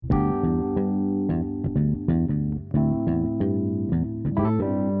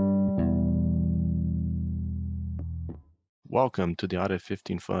Welcome to the Audit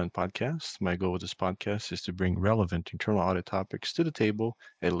 15 Fun podcast. My goal with this podcast is to bring relevant internal audit topics to the table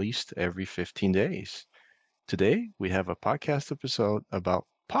at least every 15 days. Today, we have a podcast episode about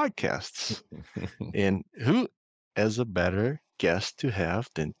podcasts. And who is a better guest to have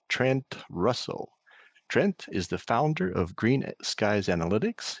than Trent Russell? Trent is the founder of Green Skies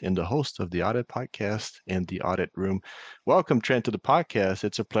Analytics and the host of the Audit Podcast and the Audit Room. Welcome, Trent, to the podcast.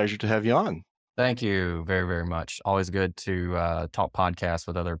 It's a pleasure to have you on. Thank you very, very much. Always good to talk podcasts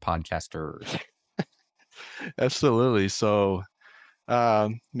with other podcasters. Absolutely. So,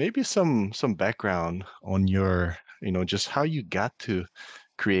 maybe some background on your, just how you got to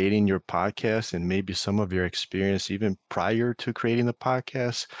creating your podcast and maybe some of your experience even prior to creating the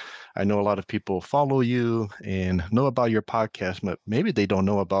podcast. I know a lot of people follow you and know about your podcast, but maybe they don't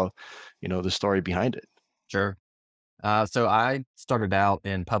know about, the story behind it. Sure. So I started out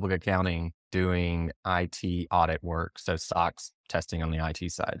in public accounting doing IT audit work, so SOX testing on the IT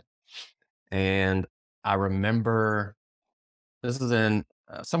side. And I remember this was in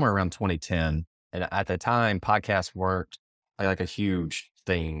somewhere around 2010. And at the time, podcasts weren't like a huge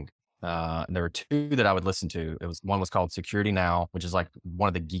thing. There were two that I would listen to. One was called Security Now, which is like one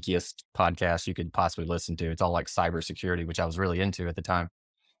of the geekiest podcasts you could possibly listen to. It's all like cybersecurity, which I was really into at the time.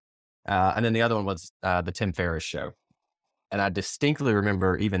 And then the other one was the Tim Ferriss Show. And I distinctly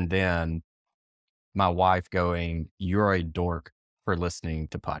remember even then my wife going, "You're a dork for listening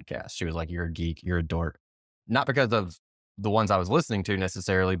to podcasts." She was like, "You're a geek, you're a dork." Not because of the ones I was listening to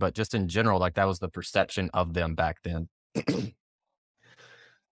necessarily, but just in general, like that was the perception of them back then.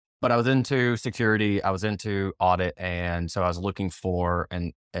 But I was into security, I was into audit, and so I was looking for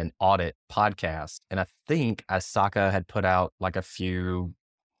an audit podcast. And I think Asaka had put out like a few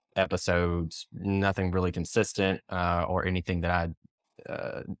episodes, nothing really consistent or anything that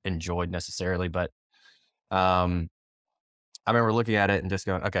I enjoyed necessarily. But um, I remember looking at it and just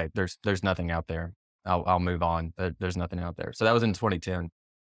going, "Okay, there's nothing out there. I'll move on. There's nothing out there." So that was in 2010,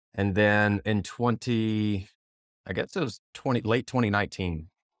 and then in 20, I guess it was 20 late 2019.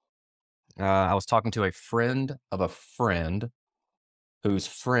 I was talking to a friend of a friend whose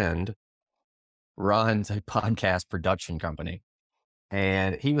friend runs a podcast production company.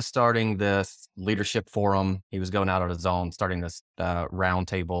 And he was starting this leadership forum. He was going out on his own, starting this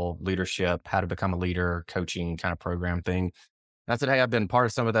roundtable leadership, how to become a leader, coaching kind of program thing. And I said, "Hey, I've been part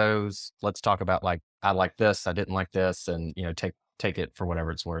of some of those. Let's talk about like I like this, I didn't like this, and take it for whatever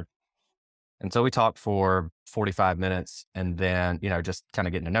it's worth." And so we talked for 45 minutes, and then just kind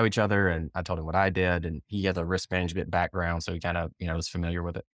of getting to know each other. And I told him what I did, and he has a risk management background, so he kind of was familiar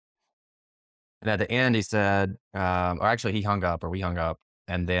with it. And at the end, he said, or actually, he hung up or we hung up.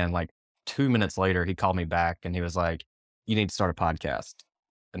 And then, like 2 minutes later, he called me back and he was like, "You need to start a podcast."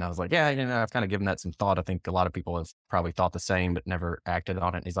 And I was like, "Yeah, I've kind of given that some thought. I think a lot of people have probably thought the same, but never acted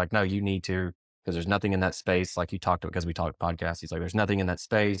on it." And he's like, "No, you need to, because there's nothing in that space." Like you talked to, because we talked podcasts. He's like, "There's nothing in that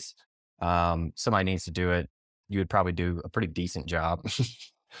space. Somebody needs to do it. You would probably do a pretty decent job."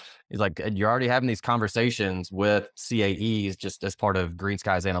 He's like, "And you're already having these conversations with CAEs just as part of Green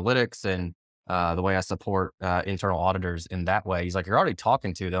Skies Analytics and the way I support internal auditors in that way." He's like, "You're already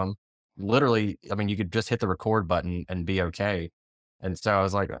talking to them. Literally, I mean, you could just hit the record button and be okay." And so I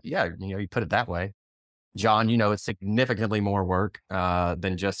was like, "Yeah, you put it that way, John. It's significantly more work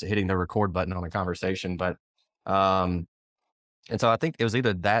than just hitting the record button on a conversation." But um, and so I think it was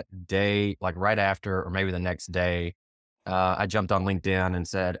either that day, like right after, or maybe the next day, I jumped on LinkedIn and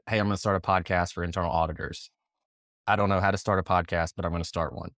said, "Hey, I'm going to start a podcast for internal auditors. I don't know how to start a podcast, but I'm going to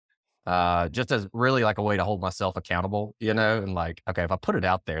start one." Just as really like a way to hold myself accountable, and like, okay, if I put it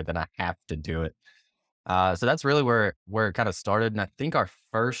out there, then I have to do it. So that's really where it kind of started. And I think our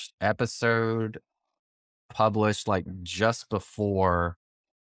first episode published like just before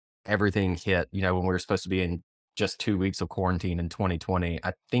everything hit, when we were supposed to be in just 2 weeks of quarantine in 2020.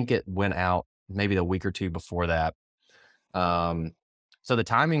 I think it went out maybe the week or two before that. Um, so the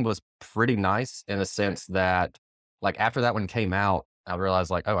timing was pretty nice in the sense that, like, after that one came out, I realized,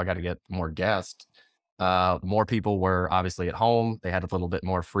 like, oh, I got to get more guests. More people were obviously at home; they had a little bit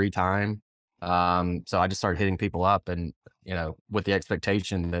more free time. So I just started hitting people up, and with the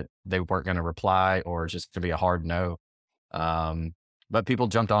expectation that they weren't going to reply or just to be a hard no. Um, but people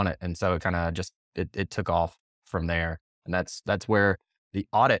jumped on it, and so it kind of just it took off from there, and that's where the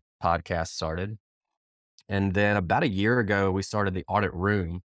audit podcast started. And then about a year ago, we started the audit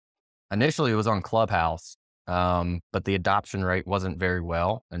room. Initially, it was on Clubhouse, but the adoption rate wasn't very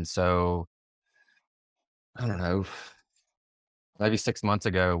well. And so, I don't know, maybe 6 months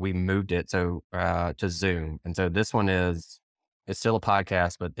ago, we moved it to Zoom. And so this one is It's still a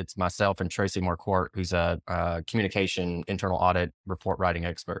podcast, but it's myself and Tracy Marquardt, who's a, communication internal audit report writing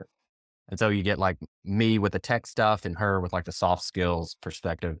expert. And so you get like me with the tech stuff and her with like the soft skills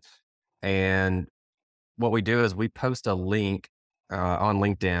perspective. And what we do is we post a link on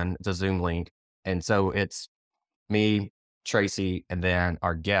LinkedIn. It's a Zoom link. And so it's me, Tracy, and then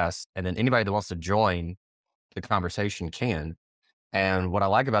our guest. And then anybody that wants to join the conversation can. And what I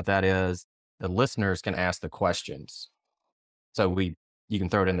like about that is the listeners can ask the questions. So you can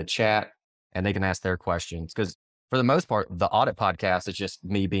throw it in the chat and they can ask their questions. Because for the most part, the audit podcast is just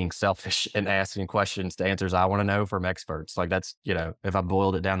me being selfish and asking questions to answers I want to know from experts. Like that's, if I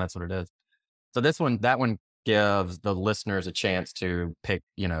boiled it down, that's what it is. So that one gives the listeners a chance to pick,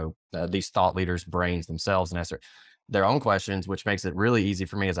 these thought leaders' brains themselves and answer their own questions, which makes it really easy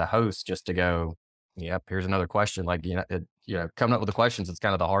for me as a host just to go, yep, here's another question. Like, coming up with the questions, it's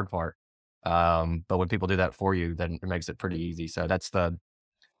kind of the hard part. But when people do that for you, then it makes it pretty easy. So that's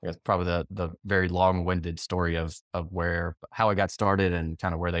probably the very long-winded story of how I got started and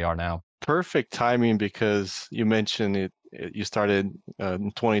kind of where they are now. Perfect timing, because you mentioned you started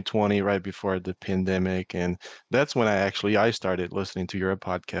in 2020, right before the pandemic, and that's when I started listening to your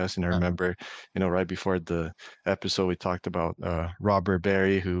podcast. And I remember, right before the episode, we talked about Robert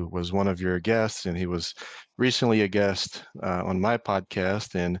Barry, who was one of your guests, and he was recently a guest on my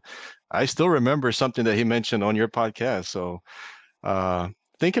podcast, and I still remember something that he mentioned on your podcast. So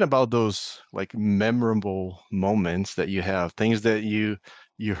thinking about those like memorable moments that you have, things that you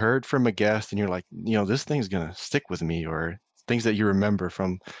heard from a guest and you're like, this thing's gonna stick with me, or things that you remember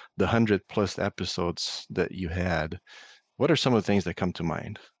from the 100+ episodes that you had. What are some of the things that come to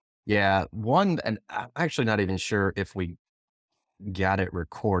mind? Yeah, one, and I'm actually not even sure if we got it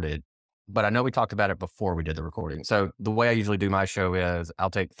recorded, but I know we talked about it before we did the recording. So the way I usually do my show is I'll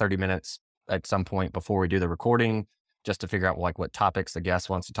take 30 minutes at some point before we do the recording just to figure out like what topics the guest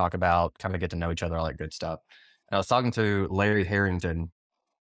wants to talk about, kind of get to know each other, all that good stuff. And I was talking to Larry Harrington,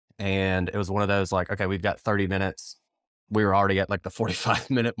 and it was one of those like, okay, we've got 30 minutes. We were already at like the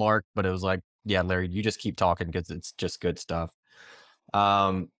 45-minute mark, but it was like, yeah, Larry, you just keep talking because it's just good stuff.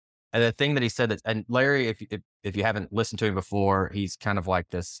 And the thing that he said that, and Larry, if you haven't listened to him before, he's kind of like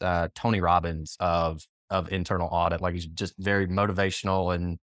this Tony Robbins of internal audit. Like he's just very motivational,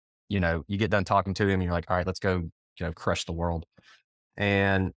 and you get done talking to him, and you're like, all right, let's go, crush the world.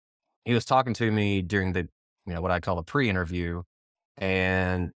 And he was talking to me during the, what I call a pre-interview,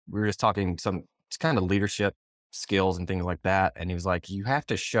 and we were just talking some kind of leadership skills and things like that. And he was like, you have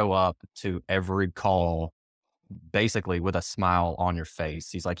to show up to every call basically with a smile on your face.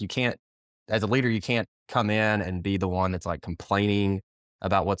 He's like, as a leader, you can't come in and be the one that's like complaining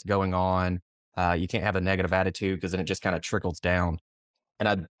about what's going on. You can't have a negative attitude, because then it just kind of trickles down. And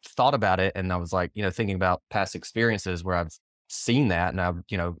I thought about it, and I was like, thinking about past experiences where I've seen that, and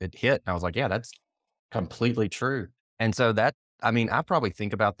it hit. And I was like, yeah, that's completely true. And so I probably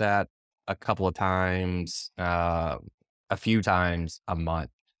think about that a couple of times, a few times a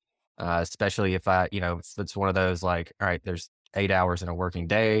month. Especially if if it's one of those like, all right, there's 8 hours in a working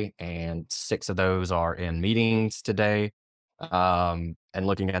day and 6 of those are in meetings today. And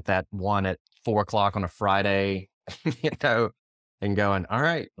looking at that one at 4 o'clock on a Friday, and going, all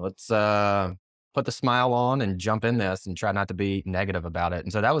right, let's put the smile on and jump in this and try not to be negative about it.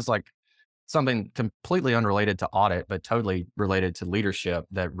 And so that was like something completely unrelated to audit, but totally related to leadership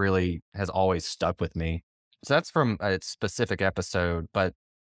that really has always stuck with me. So that's from a specific episode, but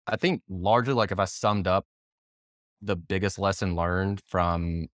I think largely, like if I summed up the biggest lesson learned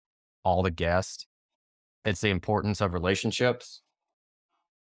from all the guests, it's the importance of relationships.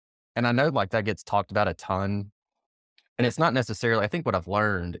 And I know like that gets talked about a ton. And it's not necessarily, I think what I've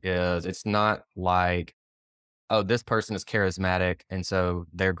learned is it's not like, oh, this person is charismatic, and so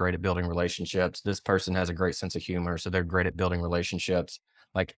they're great at building relationships. This person has a great sense of humor, so they're great at building relationships.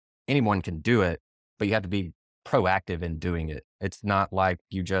 Like anyone can do it, but you have to be proactive in doing it. It's not like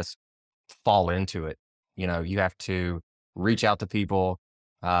you just fall into it. You have to reach out to people.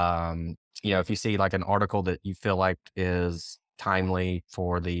 If you see like an article that you feel like is timely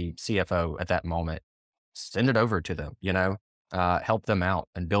for the CFO at that moment, send it over to them, help them out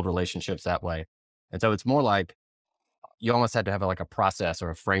and build relationships that way. And so it's more like you almost have to have like a process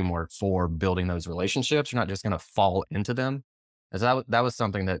or a framework for building those relationships. You're not just going to fall into them. And so that was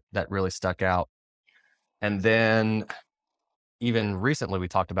something that really stuck out. And then even recently we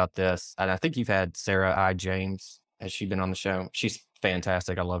talked about this, and I think you've had Sarah I. James. Has she been on the show? She's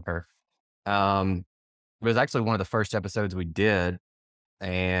fantastic. I love her. It was actually one of the first episodes we did,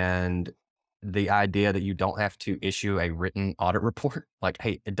 and the idea that you don't have to issue a written audit report, like,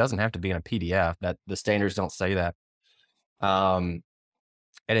 hey, it doesn't have to be in a PDF, that the standards don't say that. Um,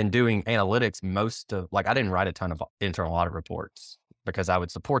 and in doing analytics, most of like I didn't write a ton of internal audit reports because I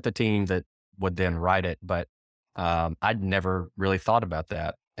would support the team that would then write it, but I'd never really thought about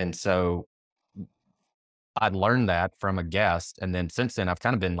that. And so I learned that from a guest. And then since then, I've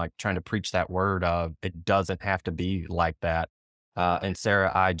kind of been like trying to preach that word of it doesn't have to be like that. And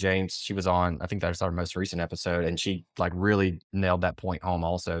Sarah I. James, she was on, I think that's our most recent episode, and she like really nailed that point home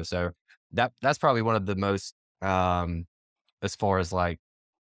also. So that's probably one of the most, as far as like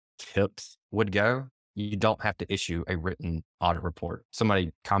tips would go. You don't have to issue a written audit report.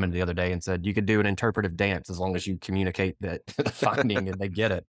 Somebody commented the other day and said you could do an interpretive dance as long as you communicate that the finding and they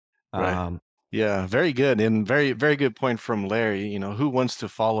get it. Right. Um, Yeah, very good. And very, very good point from Larry. Who wants to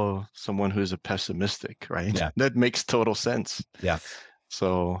follow someone who's a pessimistic, right? yeah, That makes total sense. yeah.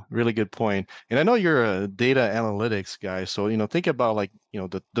 So really good point. And I know you're a data analytics guy. So, think about like,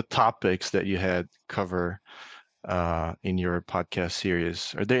 the topics that you had cover in your podcast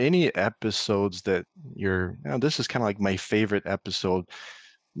series. Are there any episodes that this is kind of like my favorite episode?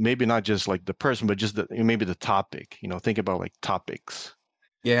 Maybe not just like the person, but just maybe the topic, think about like topics.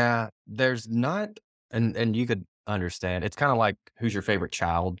 Yeah, there's not, and you could understand. It's kind of like who's your favorite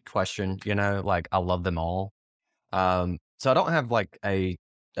child question, like I love them all. So I don't have like a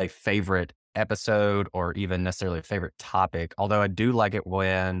favorite episode or even necessarily a favorite topic, although I do like it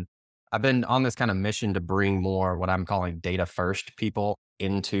when I've been on this kind of mission to bring more what I'm calling data first people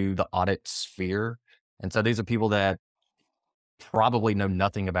into the audit sphere. And so these are people that probably know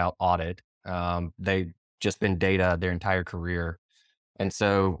nothing about audit. They've just been data their entire career. And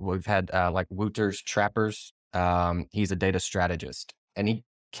so we've had like Wooters Trappers. He's a data strategist and he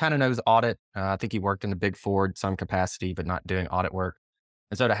kind of knows audit. I think he worked in the Big Four in some capacity, but not doing audit work.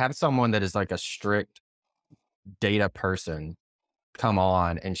 And so to have someone that is like a strict data person come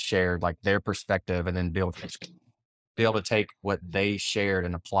on and share like their perspective and then be able to take what they shared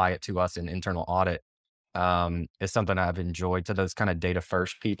and apply it to us in internal audit is something I've enjoyed. So those kind of data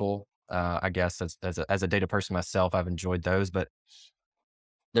first people, I guess as a data person myself, I've enjoyed those, but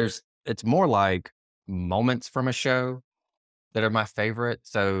it's more like moments from a show that are my favorite.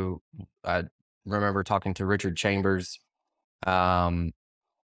 So I remember talking to Richard Chambers, um,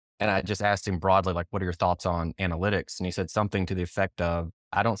 and I just asked him broadly, like, what are your thoughts on analytics? And he said something to the effect of,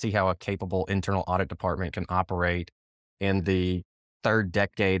 I don't see how a capable internal audit department can operate in the third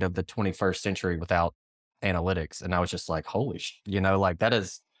decade of the 21st century without analytics. And I was just like, holy, like that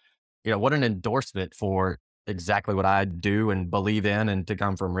is, what an endorsement for exactly what I do and believe in. And to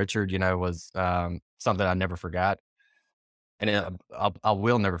come from Richard, was something I never forgot. And I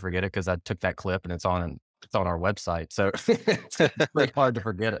will never forget it because I took that clip and it's on our website. So it's pretty hard to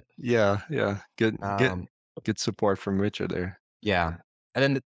forget it. Yeah, yeah. Um, Good support from Richard there. yeah. And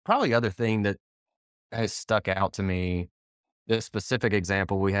then probably the other thing that has stuck out to me, this specific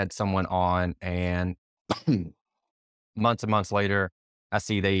example, we had someone on and months and months later, I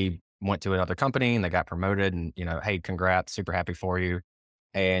see they went to another company and they got promoted and, hey, congrats, super happy for you.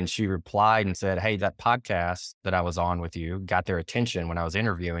 And she replied and said, hey, that podcast that I was on with you got their attention when I was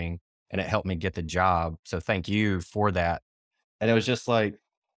interviewing and it helped me get the job. So thank you for that. And it was just like,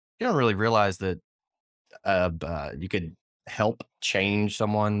 you don't really realize that you could help change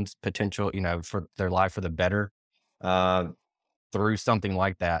someone's potential, for their life for the better uh, through something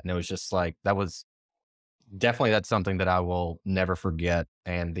like that. And it was just like, that's something that I will never forget.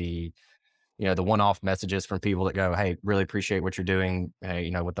 And the one-off messages from people that go, hey, really appreciate what you're doing.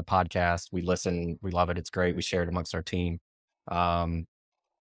 Hey, with the podcast, we listen, we love it. It's great. We share it amongst our team. Um,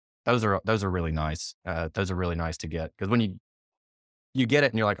 those are really nice. Those are really nice to get because when you get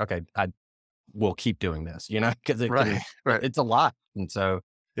it and you're like, okay, I will keep doing this, because Right, right. it's a lot. And so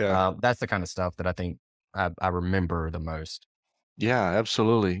Yeah. that's the kind of stuff that I think I remember the most. Yeah,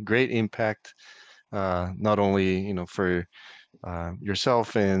 absolutely. Great impact, not only, for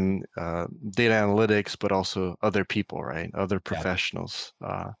yourself in data analytics, but also other people, right? Other Yeah. professionals.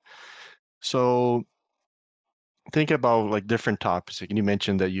 So think about like different topics. Like you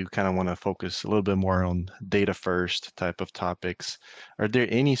mentioned that you kind of want to focus a little bit more on data first type of topics. Are there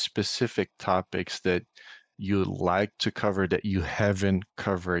any specific topics that you like to cover that you haven't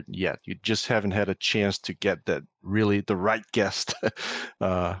covered yet? You just haven't had a chance to get that really the right guest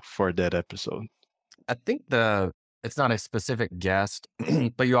for that episode. I think it's not a specific guest,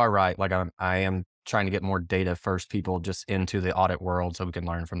 but you are right. Like I am trying to get more data first people just into the audit world so we can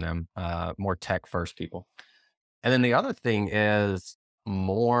learn from them, more tech first people. And then the other thing is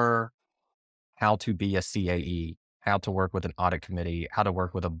more how to be a CAE, how to work with an audit committee, how to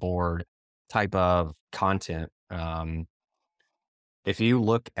work with a board type of content. if you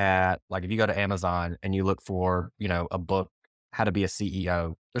look at, like, if you go to Amazon and you look for, a book, how to be a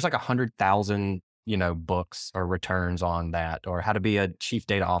CEO, there's like 100,000, books or returns on that, or how to be a chief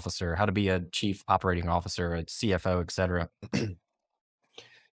data officer, how to be a chief operating officer, a CFO, et cetera.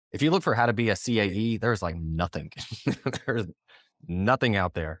 If you look for how to be a CAE, there's like nothing. There's nothing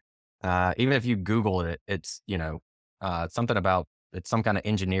out there. Even if you Google it, it's, something about, it's some kind of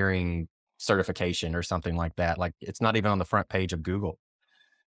engineering certification or something like that. Like, it's not even on the front page of Google.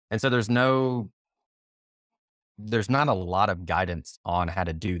 And so there's not a lot of guidance on how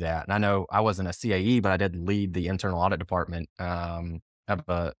to do that. And I know I wasn't a CAE, but I did lead the internal audit department of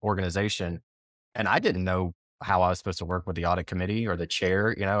a organization, and I didn't know how I was supposed to work with the audit committee or the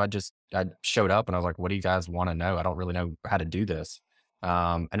chair. I showed up and I was like, "What do you guys want to know? I don't really know how to do this."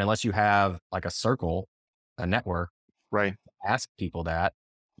 And unless you have like a circle, a network, Right. ask people that,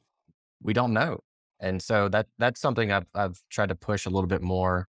 we don't know. And so that's something I've tried to push a little bit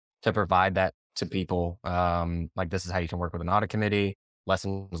more, to provide that to people. Like, this is how you can work with an audit committee,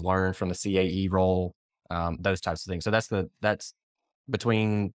 lessons learned from the CAE role, those types of things. So that's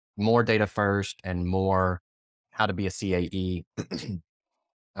between more data first and more how to be a CAE.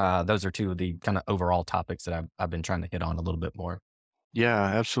 Those are two of the kind of overall topics that I've been trying to hit on a little bit more. Yeah,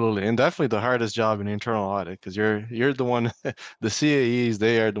 absolutely. And definitely the hardest job in internal audit, because you're the one, the CAEs,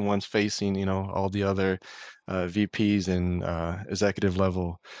 they are the ones facing, all the other VPs and executive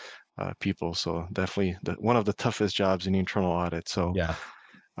level people. So definitely one of the toughest jobs in internal audit. So Yeah.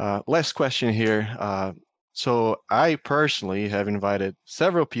 last question here. So I personally have invited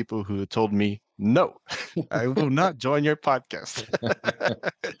several people who told me, no, I will not join your podcast.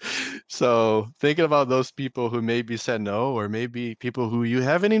 So thinking about those people who maybe said no, or maybe people who you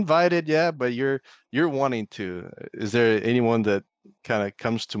haven't invited yet, but you're wanting to. Is there anyone that kind of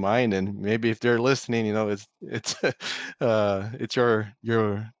comes to mind? And maybe if they're listening, it's it's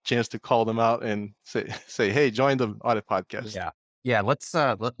your chance to call them out and say, hey, join the audit podcast. Yeah. Yeah,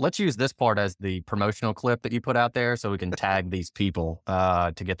 let's use this part as the promotional clip that you put out there so we can tag these people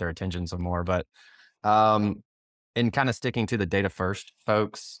to get their attention some more. But um in kind of sticking to the data first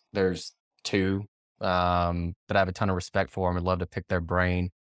folks, there's two that I have a ton of respect for and would love to pick their brain.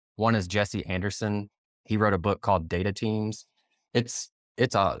 One is Jesse Anderson. He wrote a book called Data Teams. It's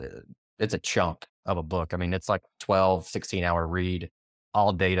it's a it's a chunk of a book. I mean, it's like 12, 16-hour read,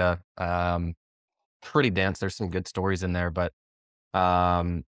 all data. Pretty dense. There's some good stories in there, but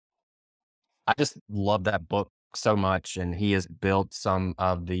um, I just love that book so much. And he has built some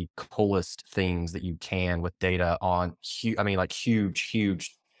of the coolest things that you can with data on, I mean, like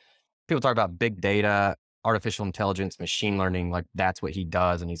huge. People talk about big data, artificial intelligence, machine learning. Like, that's what he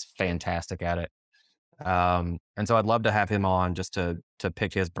does, and he's fantastic at it. And so I'd love to have him on just to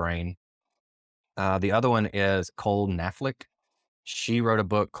pick his brain. The other one is Cole Knaflic. She wrote a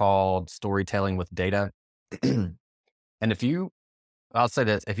book called Storytelling with Data. And I'll say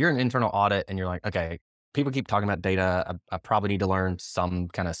this, if you're an internal audit and you're like, okay, people keep talking about data, I probably need to learn some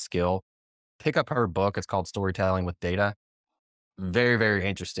kind of skill, pick up her book. It's called Storytelling with Data. Very, very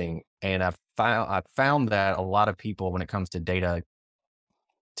interesting. And I found that a lot of people, when it comes to data,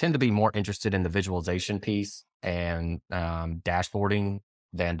 tend to be more interested in the visualization piece and dashboarding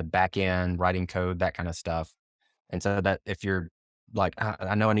than the back end, writing code, that kind of stuff. And so that if you're like,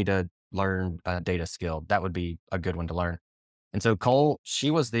 I know I need to learn a data skill, that would be a good one to learn. And so Cole,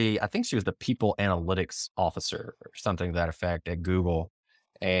 I think she was the people analytics officer or something to that effect at Google,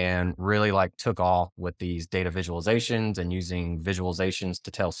 and really like took off with these data visualizations and using visualizations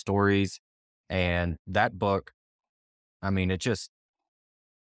to tell stories. And that book, I mean, it's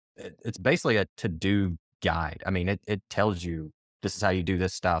basically a to-do guide. I mean, it tells you, this is how you do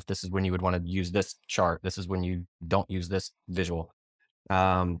this stuff. This is when you would want to use this chart. This is when you don't use this visual.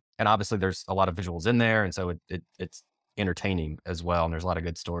 And obviously there's a lot of visuals in there. And so it's entertaining as well. And there's a lot of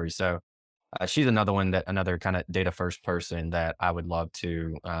good stories. So she's another kind of data first person that I would love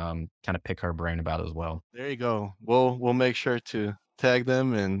to kind of pick her brain about as well. There you go. We'll make sure to tag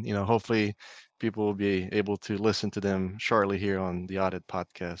them, and hopefully people will be able to listen to them shortly here on the Audit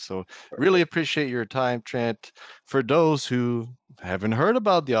Podcast. So really appreciate your time, Trent. For those who haven't heard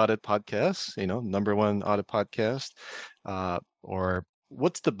about the Audit Podcast, number one audit podcast, or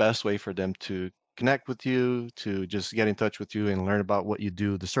what's the best way for them to connect with you, to just get in touch with you and learn about what you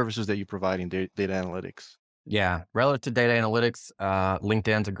do, the services that you provide in data analytics? Yeah. Relative to data analytics,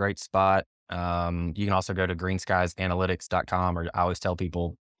 LinkedIn's a great spot. You can also go to greenskiesanalytics.com, or I always tell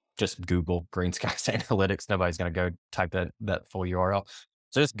people, just Google Green Skies Analytics. Nobody's going to go type that full URL.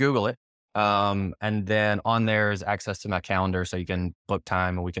 So just Google it. And then on there is access to my calendar, so you can book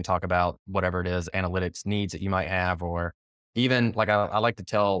time and we can talk about whatever it is, analytics needs that you might have, or even like I like to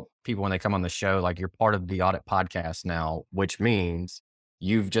tell people when they come on the show, like you're part of the Audit Podcast now, which means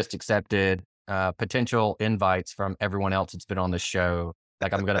you've just accepted potential invites from everyone else that's been on the show.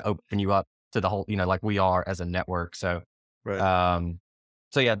 Like I'm going to open you up to the whole, like we are as a network. So, Right. um,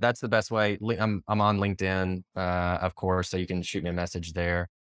 so yeah, that's the best way. I'm on LinkedIn, of course, so you can shoot me a message there.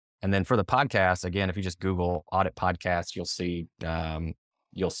 And then for the podcast, again, if you just Google Audit Podcast, you'll see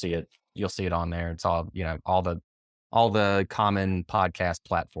it. You'll see it on there. It's all, all the common podcast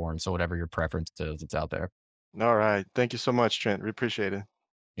platforms. So whatever your preference is, it's out there. All right. Thank you so much, Trent. We appreciate it.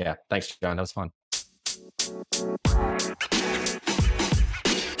 Yeah. Thanks, John. That was fun.